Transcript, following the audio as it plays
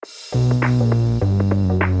Right,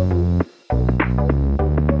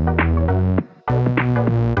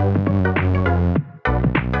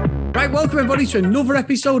 welcome everybody to another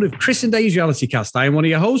episode of Chris and Dave's Reality Cast. I am one of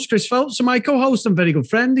your hosts, Chris Phelps, and my co-host and very good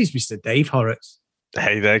friend is Mr. Dave Horrocks.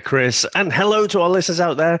 Hey there, Chris, and hello to our listeners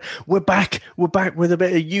out there. We're back with a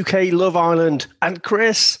bit of UK Love Island, and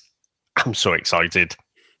Chris, I'm so excited.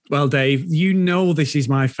 Well, Dave, you know this is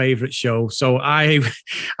my favourite show. So I've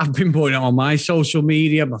been putting it on my social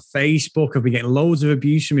media, my Facebook. I've been getting loads of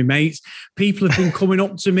abuse from my mates. People have been coming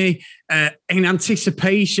up to me in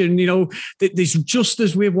anticipation. You know, there's just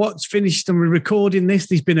as we've finished and we're recording this,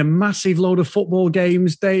 there's been a massive load of football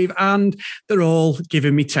games, Dave, and they're all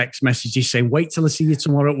giving me text messages saying, wait till I see you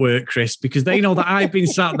tomorrow at work, Chris, because they know that I've been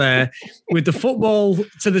sat there with the football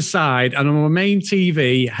to the side and on my main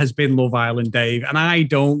TV has been Love Island, Dave, and I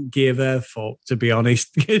don't give a fuck, to be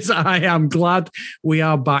honest, because I am glad we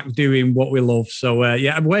are back doing what we love. So,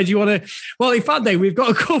 where do you want to... Well, in fact, Dave, we've got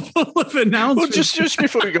a couple of announcements. Well, just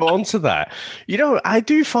before we go on to that, you know, I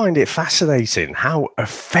do find it fascinating how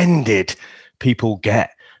offended people get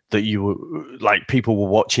that people were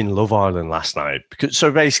watching Love Island last night.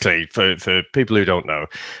 So basically, for people who don't know,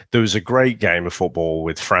 there was a great game of football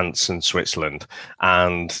with France and Switzerland,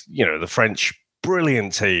 and, you know, the French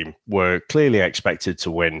brilliant team were clearly expected to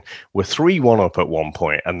win. We're 3-1 up at one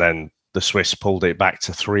point, and then the Swiss pulled it back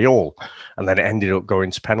to 3-3, and then it ended up going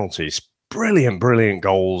to penalties. Brilliant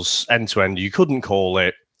goals, end to end. You couldn't call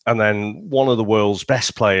it. And then one of the world's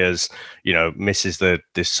best players, you know, misses the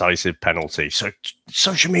decisive penalty. So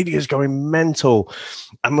social media is going mental.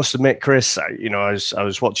 I must admit, Chris, you know, I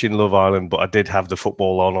was watching Love Island, but I did have the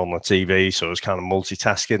football on the TV, so I was kind of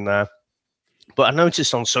multitasking there. But I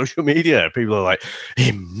noticed on social media, people are like,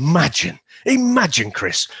 imagine,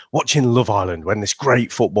 Chris, watching Love Island when this great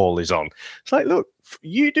football is on. It's like, look,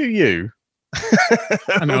 you do you.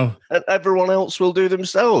 I know. And everyone else will do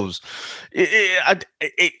themselves.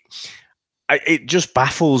 It just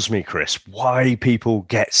baffles me, Chris, why people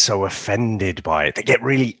get so offended by it. They get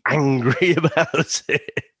really angry about it.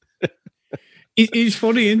 It's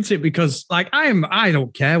funny, isn't it? Because I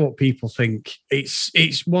don't care what people think.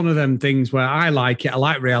 It's one of them things where I like it. I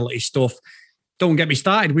like reality stuff. Don't get me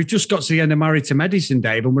started. We've just got to the end of Married to Medicine,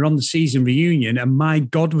 Dave, and we're on the season reunion. And my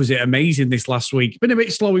God, was it amazing this last week. Been a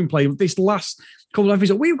bit slow in play. This last couple of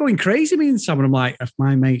episodes, we were going crazy, me and Sam. And I'm like, if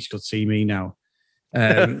my mates could see me now.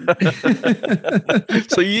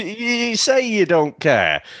 So you say you don't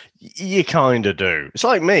care. You kind of do. It's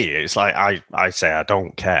like me. It's like I say I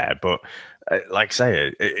don't care, but like I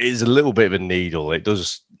say, it is a little bit of a needle. It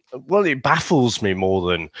does. Well, it baffles me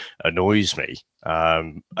more than annoys me.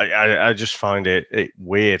 I just find it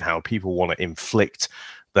weird how people want to inflict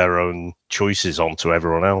their own choices onto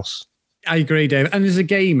everyone else. I agree, Dave. And as a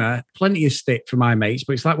gamer, plenty of stick for my mates,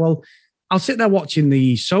 but it's like, well, I'll sit there watching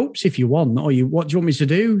the soaps if you want, or what do you want me to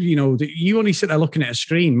do? You know, you only sit there looking at a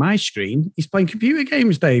screen. My screen is playing computer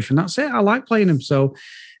games, Dave, and that's it. I like playing them. So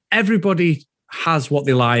everybody has what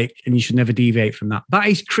they like, and you should never deviate from that. That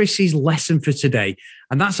is Chris's lesson for today.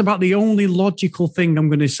 And that's about the only logical thing I'm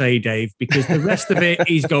going to say, Dave, because the rest of it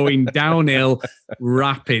is going downhill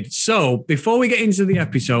rapid. So before we get into the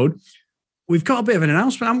episode, we've got a bit of an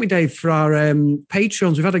announcement, haven't we, Dave, for our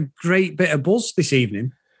Patreons? We've had a great bit of buzz this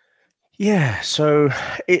evening. Yeah, so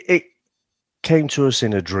it came to us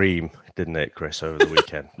in a dream, didn't it, Chris, over the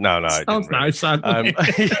weekend? No, it sounds nice.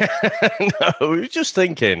 No, we were just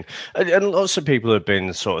thinking, and lots of people have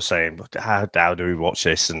been sort of saying, how do we watch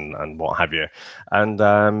this and what have you?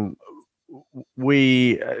 And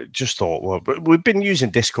we just thought, well, we've been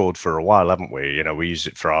using Discord for a while, haven't we? You know, we use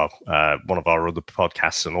it for our one of our other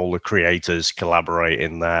podcasts, and all the creators collaborate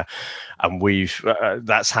in there. And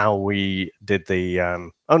that's how we did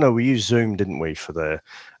the. We used Zoom, didn't we, for the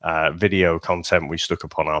video content we stuck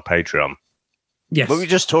up on our Patreon? Yes. But we were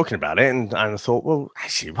just talking about it, and I thought, well,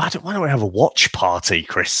 actually, why don't we have a watch party,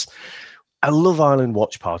 Chris? A Love Island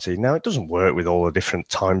watch party. Now, it doesn't work with all the different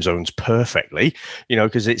time zones perfectly, you know,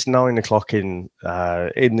 because it's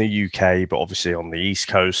 9:00 in the UK, but obviously on the East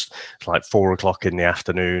Coast, it's like 4:00 in the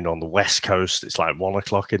afternoon. On the West Coast, it's like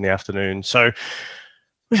 1:00 in the afternoon. So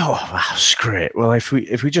we thought, wow, screw it. Well, if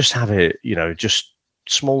we just have it, you know, just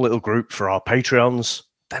small little group for our Patreons,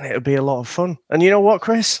 then it'll be a lot of fun. And you know what,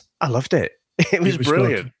 Chris? I loved it. It was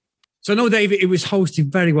brilliant. Good. So no, David, it was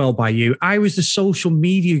hosted very well by you. I was the social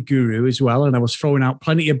media guru as well, and I was throwing out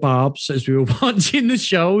plenty of barbs as we were watching the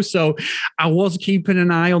show. So I was keeping an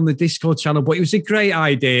eye on the Discord channel, but it was a great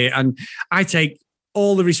idea. And I take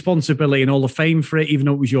all the responsibility and all the fame for it, even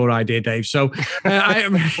though it was your idea, Dave. So,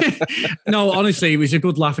 no, honestly, it was a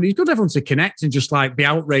good laugh. And it's good everyone to connect and just like be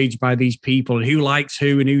outraged by these people and who likes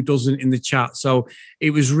who and who doesn't in the chat. So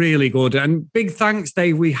it was really good. And big thanks,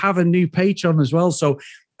 Dave. We have a new Patreon as well. So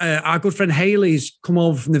our good friend Hayley's come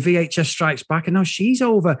over from the VHS Strikes Back, and now she's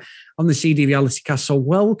over on the CD Reality Cast. So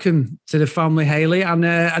welcome to the family, Hayley. And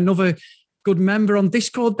another good member on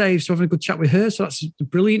Discord, Dave. So having a good chat with her. So that's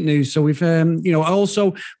brilliant news. So we've,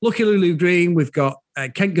 also Lucky Lulu Green, we've got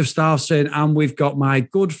Kent Gustafsson, and we've got my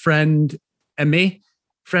good friend,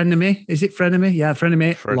 Frenemy. Is it Frenemy? Yeah,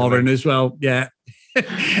 Frenemy. Lauren as well. Yeah.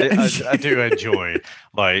 I do enjoy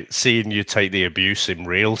like seeing you take the abuse in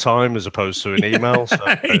real time as opposed to an email. So,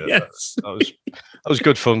 yes. That was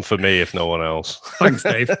good fun for me, if no one else. Thanks,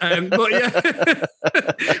 Dave. But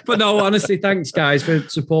no, honestly, thanks, guys, for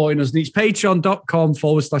supporting us. And it's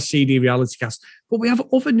patreon.com/CD RealityCast. But we have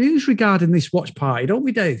other news regarding this watch party, don't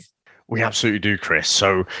we, Dave? We absolutely do, Chris.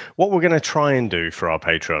 So what we're going to try and do for our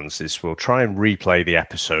patrons is we'll try and replay the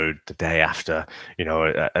episode the day after,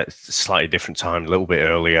 at a slightly different time, a little bit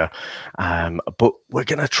earlier. But we're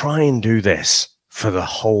going to try and do this for the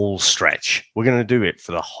whole stretch. We're going to do it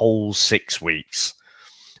for the whole 6 weeks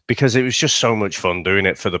because it was just so much fun doing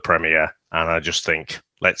it for the premiere. And I just think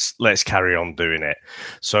let's carry on doing it.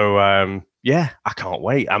 So, I can't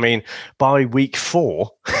wait. I mean, by week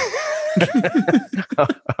 4...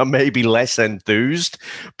 I may be less enthused,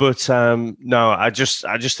 but no, I just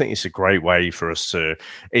think it's a great way for us to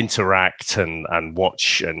interact and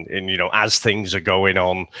watch and as things are going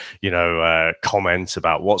on, comment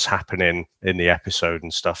about what's happening in the episode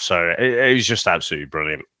and stuff. So it was just absolutely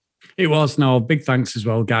brilliant. It was. No, big thanks as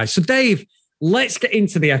well, guys. So Dave, let's get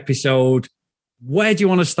into the episode. Where do you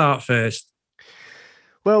want to start first?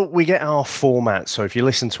 Well, we get our format. So if you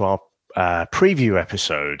listen to our preview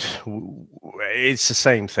episode, it's the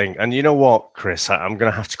same thing. And you know what, Chris, I'm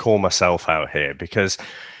going to have to call myself out here because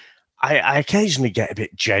I occasionally get a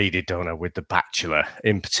bit jaded, don't I, with The Bachelor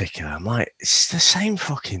in particular. I'm like, it's the same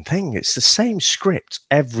fucking thing. It's the same script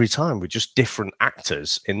every time with just different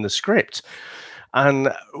actors in the script.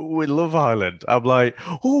 And with Love Island, I'm like,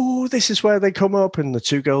 oh, this is where they come up and the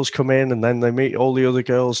two girls come in and then they meet all the other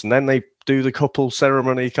girls and then they do the couple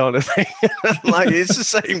ceremony kind of thing. Like, it's the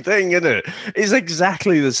same thing, isn't it? It's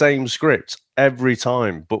exactly the same script every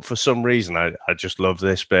time. But for some reason, I just love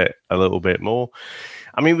this bit a little bit more.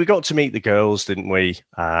 I mean, we got to meet the girls, didn't we?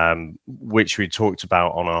 Which we talked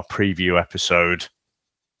about on our preview episode.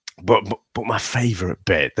 But my favourite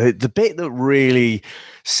bit, the bit that really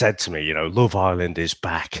said to me, Love Island is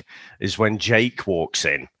back, is when Jake walks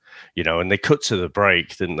in, and they cut to the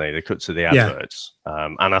break, didn't they? They cut to the adverts. Yeah.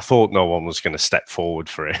 And I thought no one was going to step forward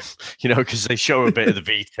for him, because they show a bit of the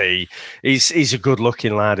VT. He's a good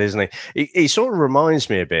looking lad, isn't he? He sort of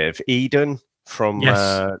reminds me a bit of Eden from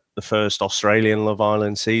the first Australian Love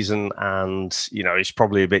Island season, and he's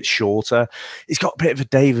probably a bit shorter. He's got a bit of a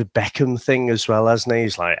David Beckham thing as well, hasn't he?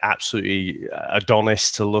 He's like absolutely Adonis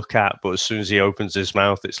to look at, but as soon as he opens his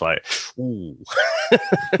mouth, it's like, ooh.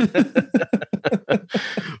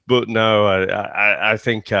 But no, I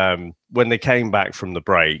think when they came back from the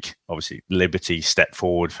break, obviously Liberty stepped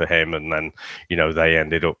forward for him, and then they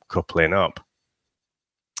ended up coupling up.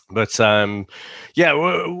 But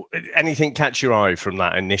anything catch your eye from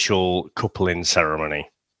that initial coupling ceremony?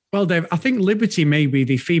 Well, Dave, I think Liberty may be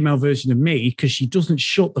the female version of me because she doesn't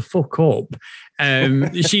shut the fuck up.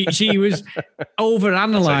 She was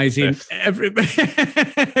overanalyzing every.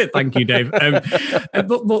 Thank you, Dave.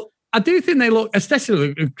 But I do think they look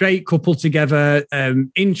aesthetically a great couple together.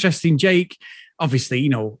 Interesting. Jake, obviously,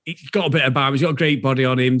 he's got a bit about him. He's got a great body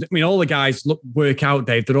on him. I mean, all the guys work out,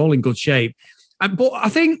 Dave. They're all in good shape. But I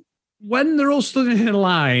think when they're all stood in a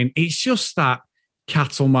line, it's just that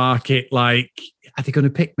cattle market. Like, are they going to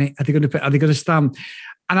pick me? Are they going to stand?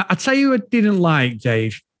 And I tell you, I didn't like,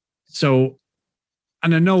 Dave. So,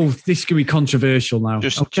 and I know this can be controversial now.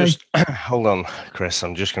 Just hold on, Chris.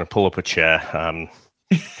 I'm just going to pull up a chair.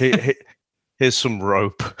 Here's some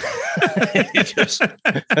rope. I'm just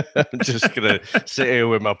going to sit here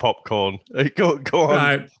with my popcorn. Go on.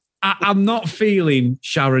 Right. I'm not feeling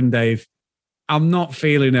Sharon, Dave. I'm not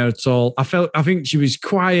feeling her at all. I think she was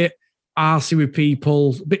quiet, arsey with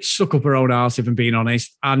people, a bit stuck up her own arse, if I'm being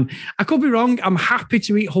honest. And I could be wrong. I'm happy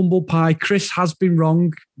to eat humble pie. Chris has been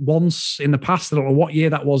wrong once in the past. I don't know what year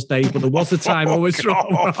that was, Dave, but there was a time I was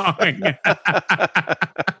wrong.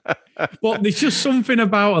 But there's just something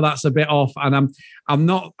about her that's a bit off. And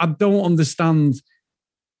I don't understand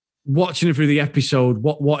watching her through the episode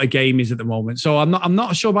what a game is at the moment. So I'm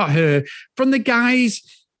not sure about her. From the guys,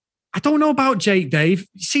 I don't know about Jake, Dave.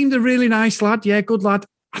 He seemed a really nice lad. Yeah, good lad.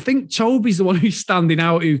 I think Toby's the one who's standing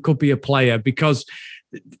out who could be a player because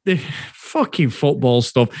the fucking football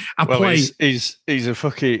stuff. He's a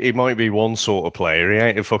fucking. He might be one sort of player. He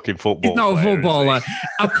ain't a fucking football. He's not player, a footballer.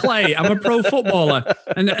 I'm a pro footballer.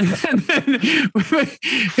 And then fucking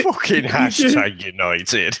hashtag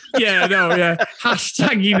United. Yeah.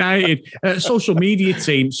 Hashtag United. Social media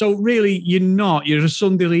team. So really, you're not. You're a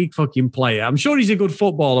Sunday League fucking player. I'm sure he's a good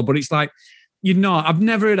footballer, but it's like you're not. I've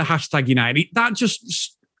never heard of hashtag United. That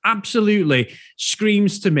just absolutely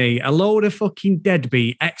screams to me a load of fucking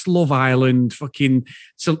deadbeat ex-Love Island fucking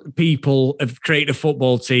people have created a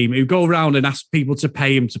football team who go around and ask people to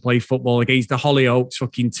pay him to play football against the Hollyoaks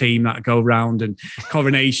fucking team that go around and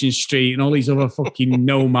Coronation Street and all these other fucking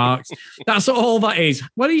no marks. That's all that is.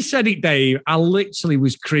 When he said it, Dave, I literally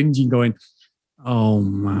was cringing going, oh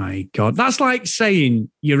my God. That's like saying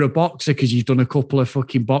you're a boxer because you've done a couple of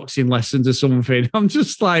fucking boxing lessons or something. I'm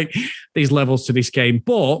just like, there's levels to this game.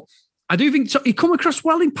 But I do think he come across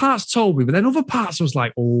well in parts, Toby, but then other parts I was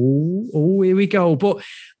like, oh, here we go. But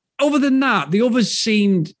other than that, the others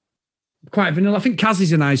seemed quite vanilla. I think Kaz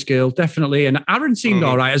is a nice girl, definitely. And Aaron seemed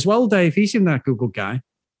all right as well, Dave. He seemed like a good guy.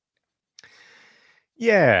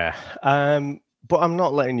 Yeah. But I'm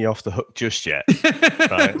not letting you off the hook just yet.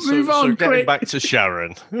 Right? Move on, so getting quick. back to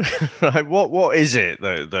Sharon. Right? What is it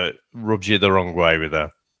that rubs you the wrong way with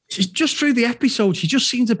her? She's just through the episode. She just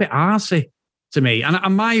seems a bit arsey to me.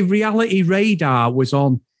 And my reality radar was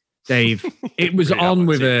on, Dave. It was on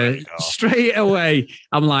with her straight away.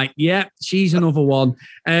 I'm like, yeah, she's another one.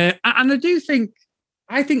 And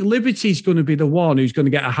I think Liberty's going to be the one who's going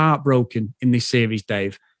to get her heart broken in this series,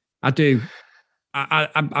 Dave. I do.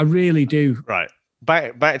 I really do. Right.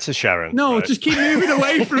 Back to Sharon. No, right? Just keep moving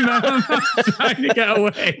away from her. I'm trying to get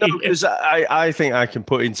away. No, because I think I can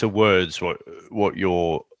put into words what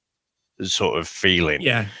you're sort of feeling.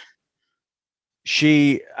 Yeah.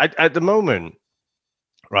 She at the moment,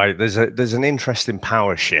 right? There's an interesting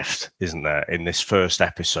power shift, isn't there, in this first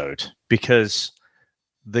episode? Because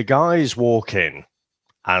the guys walk in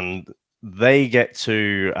and they get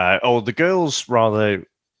to, the girls rather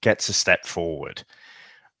get to step forward.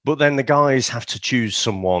 But then the guys have to choose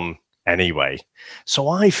someone anyway. So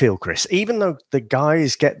I feel, Chris, even though the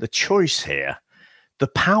guys get the choice here, the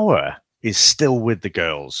power is still with the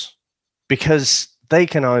girls because they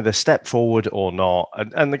can either step forward or not.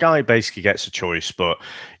 And the guy basically gets a choice. But,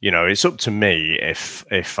 it's up to me if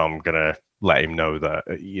I'm going to let him know that,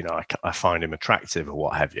 I find him attractive or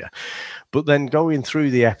what have you. But then going through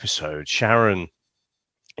the episode, Sharon,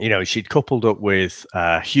 she'd coupled up with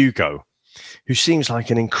Hugo, who seems like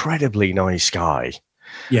an incredibly nice guy.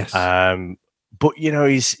 Yes. But,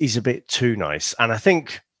 he's a bit too nice. And I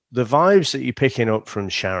think the vibes that you're picking up from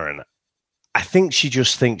Sharon, I think she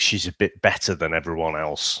just thinks she's a bit better than everyone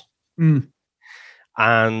else. Mm.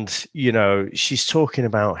 And, she's talking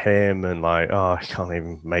about him and like, oh, I can't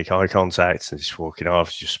even make eye contact. And he's walking off.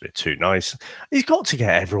 It's just a bit too nice. He's got to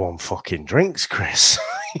get everyone fucking drinks, Chris.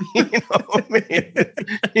 You know what I mean?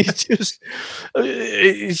 It's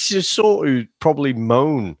just sort of probably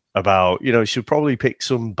moan about, she'll probably pick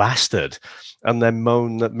some bastard and then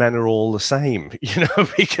moan that men are all the same,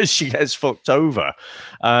 because she gets fucked over.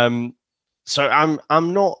 So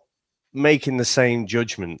I'm not making the same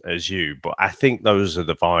judgment as you, but I think those are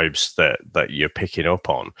the vibes that you're picking up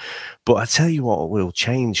on. But I tell you what will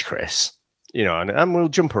change, Chris, and we'll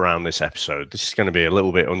jump around this episode. This is going to be a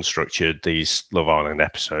little bit unstructured, these Love Island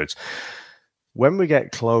episodes. When we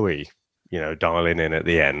get Chloe, dialing in at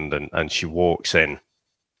the end and she walks in,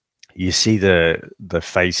 you see the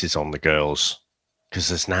faces on the girls because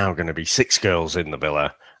there's now going to be 6 girls in the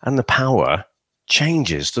villa and the power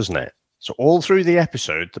changes, doesn't it? So all through the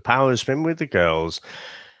episode, the power's been with the girls.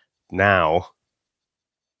 Now,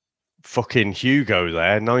 fucking Hugo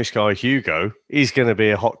there, nice guy Hugo, he's going to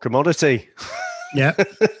be a hot commodity. Yeah.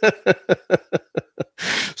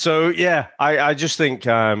 So, yeah, I just think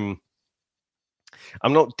I'm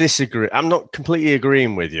not completely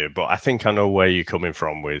agreeing with you, but I think I know where you're coming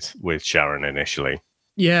from with Sharon initially.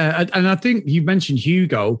 Yeah, and I think you mentioned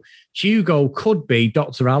Hugo. Hugo could be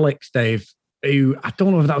Dr. Alex, Dave, who I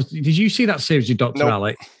don't know if that was. Did you see that series with Dr.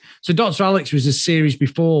 Alex? So Dr. Alex was a series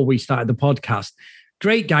before we started the podcast.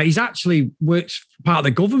 Great guy. He's actually works part of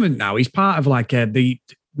the government now. He's part of like the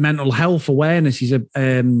mental health awareness. He's a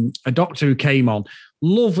doctor who came on.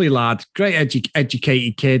 Lovely lad, great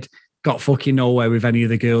educated kid. Got fucking nowhere with any of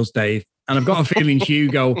the girls, Dave. And I've got a feeling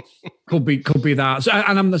Hugo could be that. So,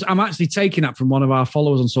 and I'm actually taking that from one of our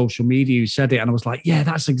followers on social media who said it, and I was like, yeah,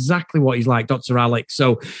 that's exactly what he's like, Dr. Alex.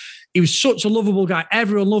 So he was such a lovable guy.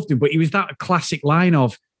 Everyone loved him, but he was that classic line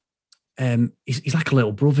of, he's like a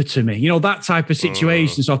little brother to me. You know, that type of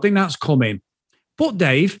situation. So I think that's coming. But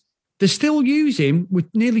Dave, they still use him with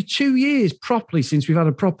nearly 2 years properly since we've had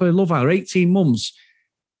a proper Love Island, 18 months.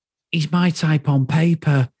 He's my type on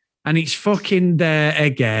paper. And it's fucking there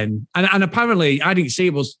again. And apparently, I didn't see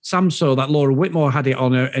it, was Sam saw that Laura Whitmore had it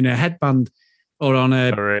on her in her headband or on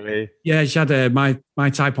her. Oh, really? Yeah, she had my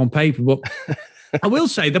type on paper. But I will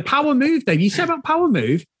say the power move, Dave. You said about power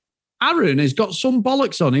move. Aaron has got some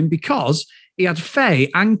bollocks on him because he had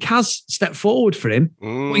Faye and Kaz step forward for him,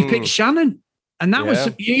 but he picked Shannon. And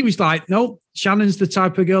that he was like, nope, Shannon's the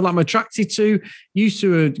type of girl I'm attracted to. Used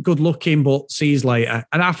to her good looking, but sees later.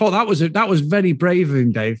 And I thought that was very brave of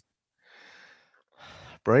him, Dave.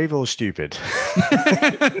 Brave or stupid?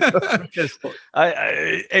 Because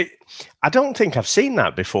I don't think I've seen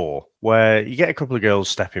that before, where you get a couple of girls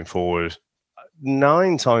stepping forward.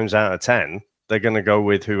 9 times out of 10, they're going to go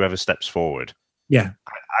with whoever steps forward. Yeah.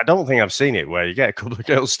 I don't think I've seen it where you get a couple of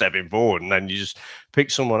girls stepping forward and then you just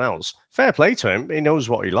pick someone else. Fair play to him. He knows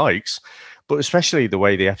what he likes. But especially the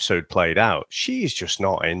way the episode played out, she's just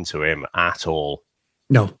not into him at all.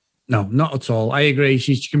 No, not at all. I agree.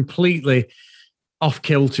 She's completely off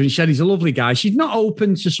kilter. And she said he's a lovely guy. She's not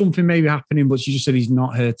open to something maybe happening, but she just said he's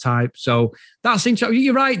not her type. So that's interesting.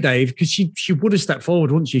 You're right, Dave, because she would have stepped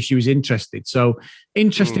forward, wouldn't she, if she was interested. So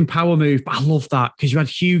interesting power move. But I love that because you had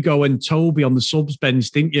Hugo and Toby on the subs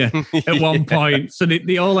bench, didn't you, at one point? So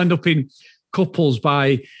they all end up in couples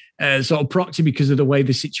by sort of proxy because of the way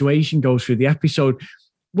the situation goes through the episode.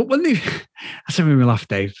 But when I said when we laughed,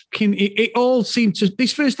 Dave, it all seemed to,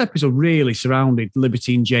 this first episode really surrounded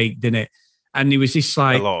Liberty and Jake, didn't it? And there was this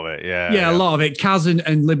like... A lot of it, yeah. Yeah, a lot of it. Kaz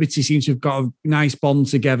and Liberty seem to have got a nice bond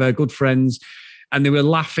together, good friends. And they were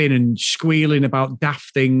laughing and squealing about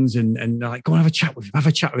daft things and like, go and have a chat with him, have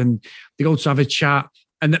a chat with him. They go to have a chat.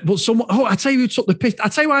 But someone... Oh, I tell you who took the piss. I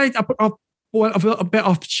tell you why I went a bit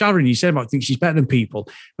off Sharon. You said about think she's better than people.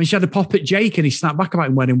 When she had a pop at Jake and he snapped back about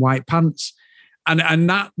him wearing white pants. And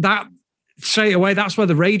that straight away, that's where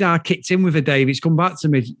the radar kicked in with her, Dave. It's come back to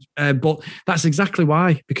me. But that's exactly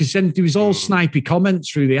why. Because then there was all snipey comments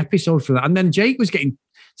through the episode for that. And then Jake was getting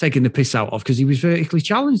taken the piss out of because he was vertically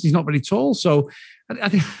challenged. He's not very tall. So I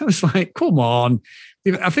think I was like, come on.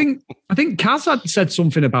 I think Kaz had said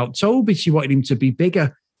something about Toby. She wanted him to be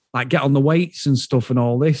bigger, like get on the weights and stuff and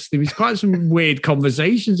all this. There was quite some weird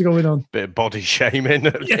conversations going on. Bit of body shaming in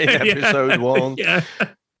episode 1. Yeah.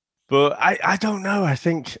 But I don't know. I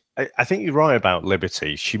think you're right about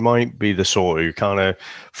Liberty. She might be the sort who kind of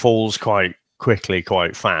falls quite quickly,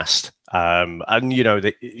 quite fast. And you know,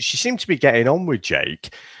 she seemed to be getting on with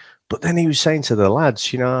Jake, but then he was saying to the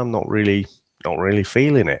lads, you know, I'm not really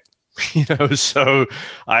feeling it. You know, so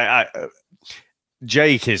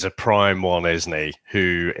Jake is a prime one, isn't he?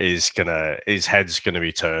 Who is his head's gonna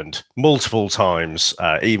be turned multiple times,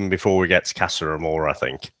 even before we get to Casa Amor, I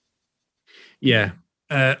think. Yeah.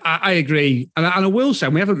 I agree. And I will say,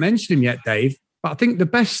 and we haven't mentioned him yet, Dave, but I think the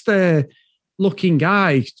best looking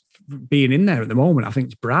guy being in there at the moment, I think,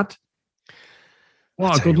 is Brad.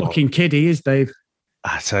 What a good looking kid he is, Dave.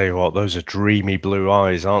 I tell you what, those are dreamy blue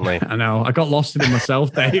eyes, aren't they? I know. I got lost in him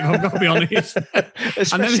myself, Dave. I've got to be honest.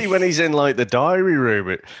 Especially when he's in like the diary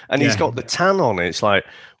room and he's got the tan on. It's like,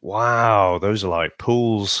 wow, those are like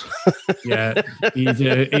pools. Yeah.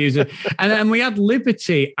 And we had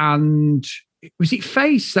Liberty and... Was it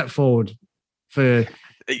Faye stepped forward for?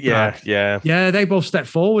 Yeah. They both stepped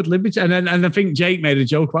forward. Liberty, and I think Jake made a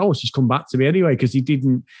joke about, "Oh, she's come back to me anyway" because he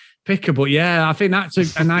didn't pick her. But yeah, I think that's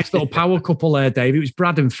a nice little power couple there, Dave. It was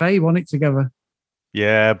Brad and Faye, wasn't it, together?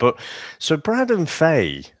 Yeah, but so Brad and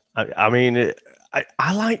Faye. I mean,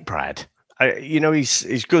 I like Brad.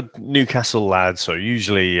 He's good Newcastle lad. So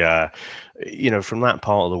usually, from that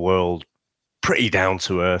part of the world, pretty down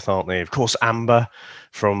to earth, aren't they? Of course, Amber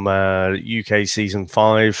from UK season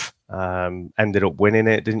 5 ended up winning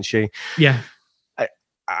it, didn't she? Yeah.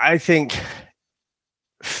 I think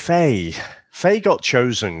Faye got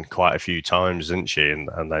chosen quite a few times, didn't she?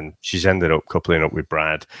 And then she's ended up coupling up with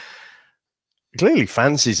Brad. Clearly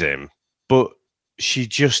fancies him, but she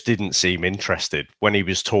just didn't seem interested when he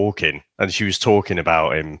was talking, and she was talking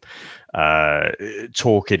about him,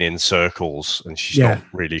 talking in circles, and she's not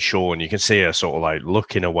really sure. And you can see her sort of like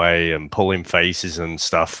looking away and pulling faces and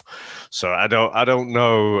stuff. So I don't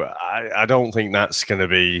know. I don't think that's going to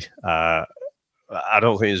be. I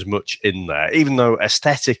don't think there's much in there, even though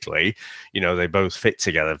aesthetically, they both fit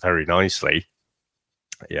together very nicely.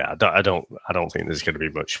 Yeah, I don't think there's going to be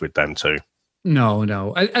much with them two. No.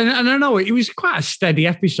 And I know it was quite a steady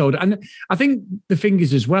episode. And I think the thing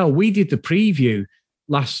is as well, we did the preview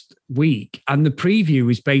last week, and the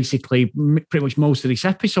preview is basically pretty much most of this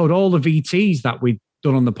episode. All the VTs that we'd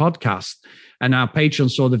done on the podcast and our Patreon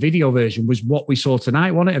saw the video version was what we saw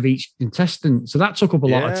tonight, wasn't it, of each contestant? So that took up a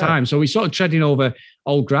lot of time. So we're sort of treading over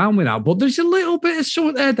old ground with that. But there's a little bit of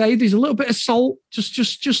salt there, Dave. There's a little bit of salt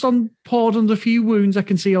just on poured under a few wounds I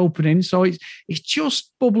can see opening. So it's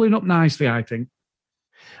just bubbling up nicely, I think.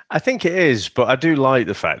 I think it is, but I do like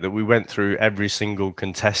the fact that we went through every single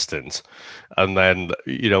contestant, and then,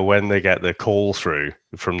 you know, when they get the call through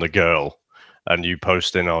from the girl and you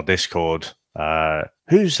post in our Discord,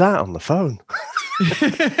 who's that on the phone?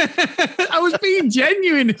 I was being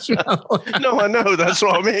genuine as well. No, I know. That's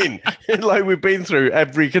what I mean. Like, we've been through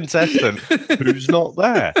every contestant who's not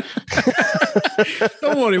there.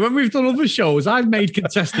 Don't worry. When we've done other shows, I've made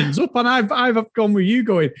contestants up, and I've gone with you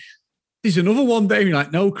going, there's another one there. You're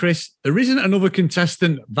like, no, Chris, there isn't another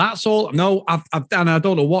contestant. That's all. No, and I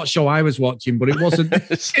don't know what show I was watching, but it wasn't.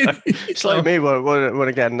 It's like me when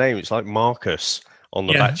I get a name. It's like Marcus on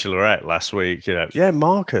The Bachelorette last week. You know, yeah,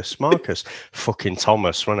 Marcus, fucking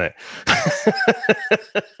Thomas, wasn't it?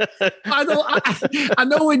 I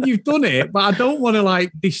know when you've done it, but I don't want to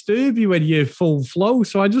like disturb you when you're full flow.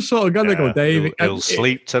 So I just sort of got to go, Dave. He'll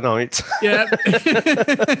sleep tonight. Yeah.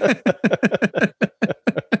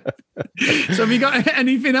 So have you got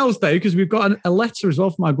anything else, Dave? Because we've got a letter as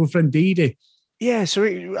well from my good friend Didi. Yeah, so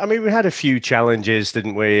we had a few challenges,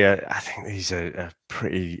 didn't we? I think these are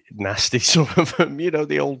pretty nasty, some of them. You know,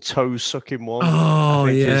 the old toe sucking one. Oh,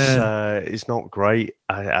 is not great.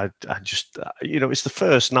 I just, you know, it's the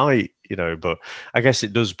first night, you know, but I guess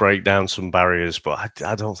it does break down some barriers. But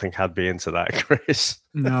I don't think I'd be into that, Chris.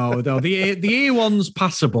 No, the ear one's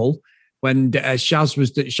passable. When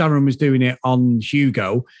Sharon was doing it on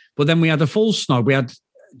Hugo, but then we had a full snog. We had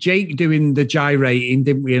Jake doing the gyrating,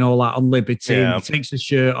 didn't we, and all that on Liberty. Yeah. And he takes his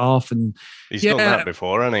shirt off, and he's done that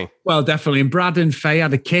before, hasn't he? Well, definitely. And Brad and Faye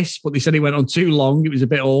had a kiss, but they said he went on too long. It was a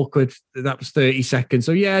bit awkward. That was 30 seconds.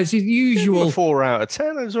 So yeah, it's his usual 4 out of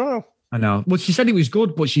 10 as well. I know. Well, she said it was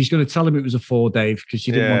good, but she's going to tell him it was a 4, Dave, because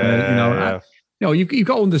she didn't want to, you know. Yeah. You've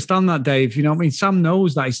got to understand that, Dave. You know what I mean? Sam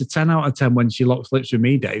knows that it's a 10 out of 10 when she locks lips with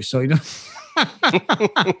me, Dave. So, you know.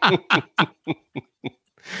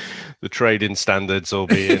 The trading standards will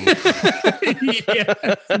be in.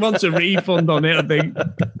 Yeah. Wants a refund on it, I think.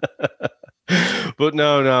 But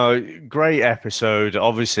no, great episode.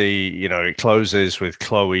 Obviously, you know, it closes with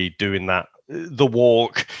Chloe doing the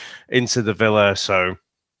walk into the villa. So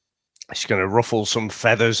she's going to ruffle some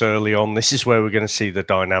feathers early on. This is where we're going to see the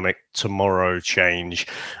dynamic tomorrow change.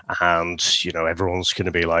 And, you know, everyone's going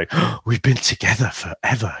to be like, oh, we've been together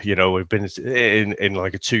forever. You know, we've been in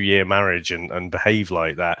like a 2-year marriage and behave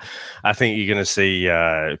like that. I think you're going to see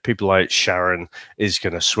people like Sharon is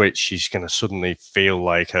going to switch. She's going to suddenly feel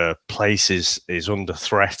like her place is under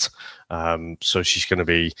threat. So she's going to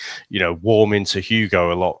be, you know, warming to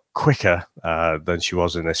Hugo a lot quicker than she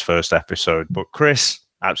was in this first episode. But Chris,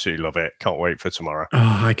 absolutely love it. Can't wait for tomorrow.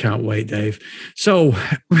 Oh, I can't wait, Dave. So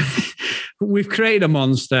we've created a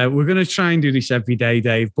monster. We're going to try and do this every day,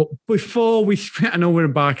 Dave. But before I know we're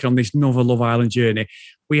embarking on this another Love Island journey,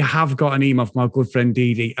 we have got an email from our good friend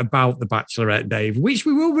Didi about The Bachelorette, Dave, which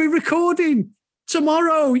we will be recording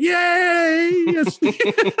tomorrow. Yay!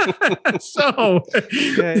 So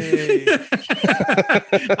yay.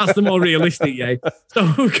 That's the more realistic yay.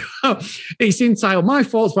 So it's entitled My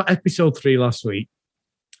Thoughts About Episode 3 last week.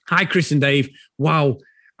 Hi, Chris and Dave. Wow,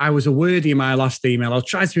 I was a wordy in my last email. I'll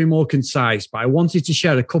try to be more concise, but I wanted to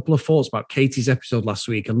share a couple of thoughts about Katie's episode last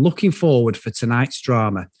week and looking forward for tonight's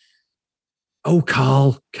drama. Oh,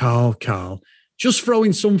 Carl. Just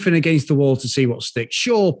throwing something against the wall to see what sticks.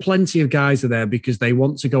 Sure, plenty of guys are there because they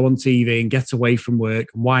want to go on TV and get away from work.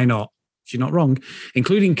 Why not? She's not wrong.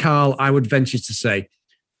 Including Carl, I would venture to say.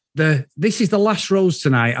 This is the last rose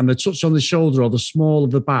tonight, and the touch on the shoulder or the small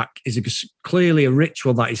of the back is clearly a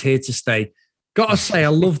ritual that is here to stay. Gotta say, I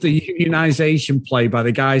love the unionization play by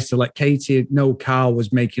the guys to let Katie know Carl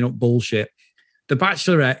was making up bullshit. The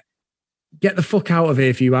Bachelorette, get the fuck out of here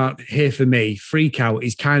if you aren't here for me. Freak out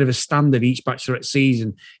is kind of a standard each Bachelorette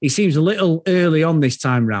season. It seems a little early on this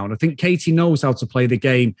time round. I think Katie knows how to play the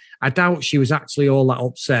game. I doubt she was actually all that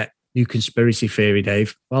upset. New conspiracy theory,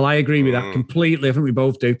 Dave. Well, I agree with that completely. I think we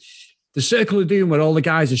both do. The Circle of Doom, where all the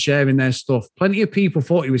guys are sharing their stuff. Plenty of people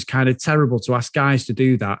thought it was kind of terrible to ask guys to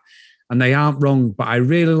do that, and they aren't wrong. But I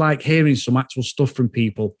really like hearing some actual stuff from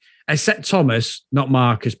people, except Thomas, not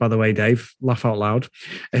Marcus, by the way, Dave. Laugh out loud.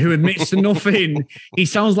 Who admits to nothing. He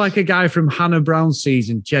sounds like a guy from Hannah Brown's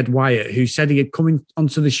season, Jed Wyatt, who said he had come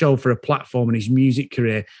onto the show for a platform in his music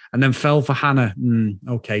career and then fell for Hannah.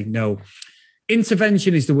 Okay, no.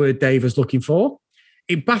 Intervention is the word Dave was looking for.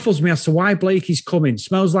 It baffles me as to why Blake is coming.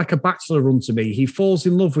 Smells like a bachelor run to me. He falls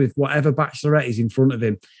in love with whatever bachelorette is in front of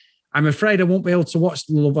him. I'm afraid I won't be able to watch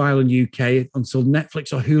Love Island UK until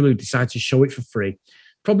Netflix or Hulu decide to show it for free.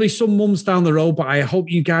 Probably some months down the road, but I hope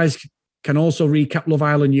you guys can also recap Love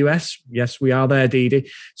Island US. Yes, we are there, Dee.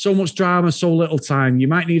 So much drama, so little time. You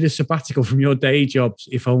might need a sabbatical from your day jobs,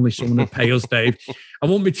 if only someone would pay us, Dave. I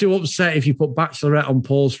won't be too upset if you put Bachelorette on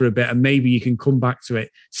pause for a bit and maybe you can come back to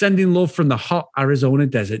it. Sending love from the hot Arizona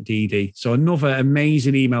desert, Dee. So another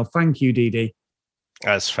amazing email. Thank you, Dee.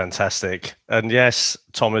 That's fantastic. And yes,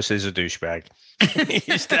 Thomas is a douchebag.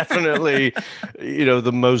 He's definitely,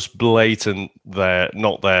 the most blatant there,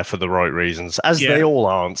 not there for the right reasons, as they all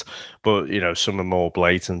aren't. But, some are more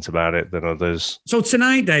blatant about it than others. So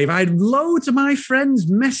tonight, Dave, I had loads of my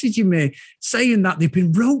friends messaging me saying that they've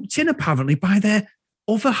been roped in apparently by their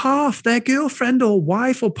other half, their girlfriend or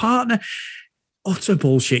wife or partner. Utter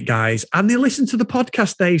bullshit, guys. And they listen to the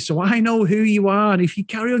podcast, Dave, so I know who you are. And if you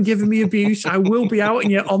carry on giving me abuse, I will be outing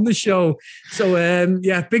you on the show. So,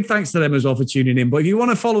 big thanks to them as well for tuning in. But if you want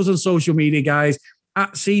to follow us on social media, guys,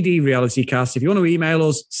 at CD RealityCast. If you want to email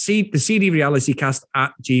us, the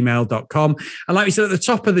cdrealitycast@gmail.com. And like we said at the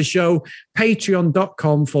top of the show,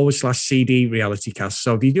 patreon.com/CD RealityCast.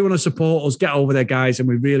 So if you do want to support us, get over there, guys. And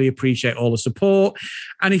we really appreciate all the support.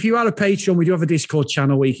 And if you are a Patreon, we do have a Discord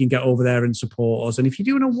channel where you can get over there and support us. And if you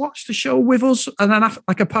do want to watch the show with us and then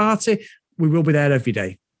like a party, we will be there every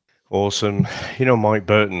day. Awesome. Mike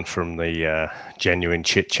Burton from the Genuine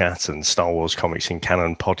Chit Chat and Star Wars Comics in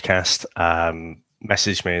Canon podcast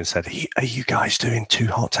messaged me and said, are you guys doing Too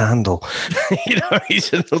Hot to Handle?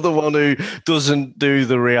 He's another one who doesn't do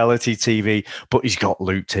the reality TV, but he's got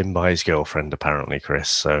looped in by his girlfriend, apparently, Chris.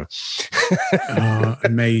 So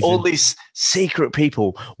amazing. All these secret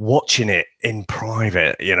people watching it in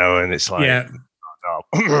private, and it's like,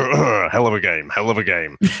 hell of a game.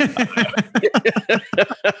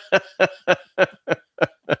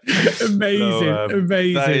 Amazing.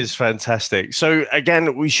 That is fantastic. So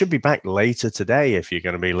again, we should be back later today if you're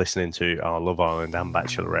going to be listening to our Love Island and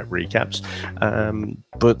Bachelorette recaps.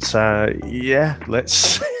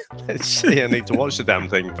 Let's see. I need to watch the damn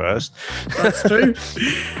thing first. That's true.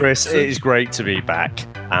 Chris, it is great to be back,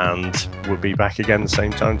 and we'll be back again the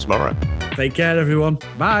same time tomorrow. Take care, everyone.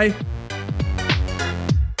 Bye.